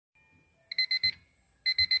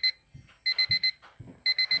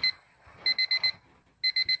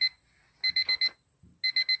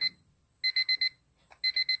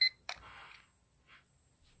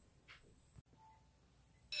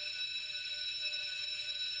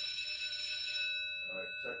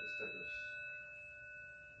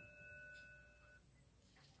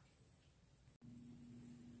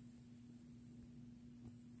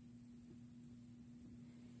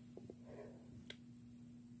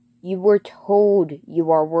You were told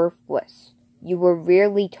you are worthless. You were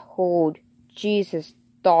really told Jesus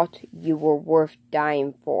thought you were worth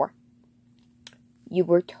dying for. You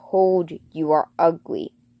were told you are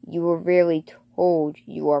ugly. You were really told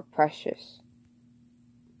you are precious.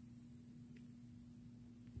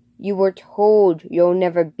 You were told you'll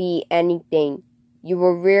never be anything. You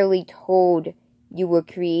were really told you were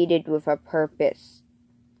created with a purpose.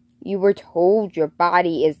 You were told your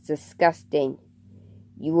body is disgusting.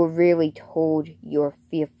 You were really told you are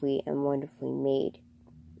fearfully and wonderfully made.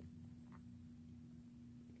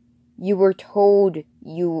 You were told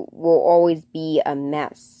you will always be a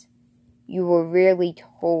mess. You were really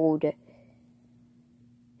told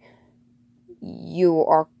you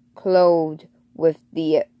are clothed with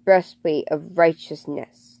the breastplate of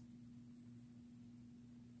righteousness.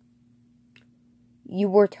 You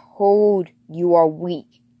were told you are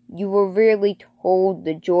weak. You were really told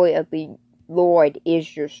the joy of the Lord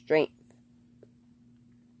is your strength.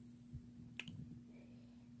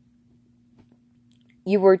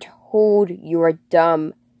 You were told you are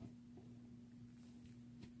dumb.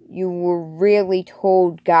 You were really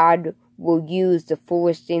told God will use the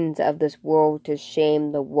foolish things of this world to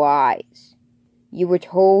shame the wise. You were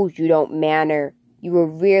told you don't matter. You were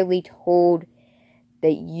really told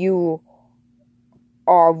that you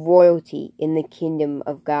are royalty in the kingdom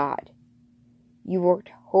of God. You were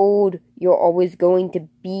told you're always going to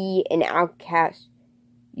be an outcast.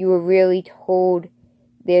 You were really told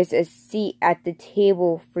there's a seat at the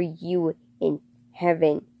table for you in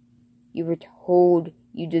heaven. You were told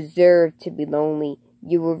you deserve to be lonely.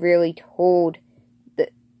 You were really told the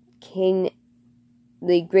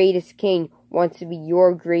greatest king, wants to be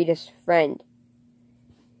your greatest friend.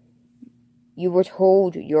 You were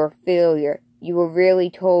told you're a failure. You were really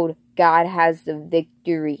told God has the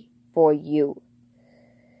victory for you.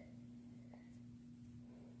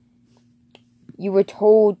 You were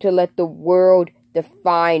told to let the world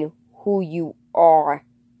define who you are.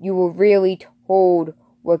 You were really told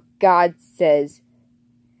what God says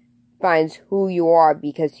finds who you are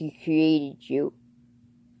because He created you.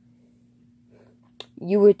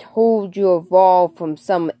 You were told you evolved from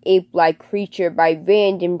some ape-like creature by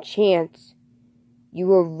random chance. You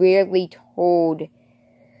were really told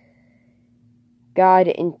God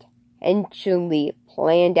intentionally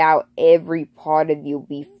planned out every part of you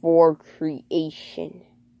before creation.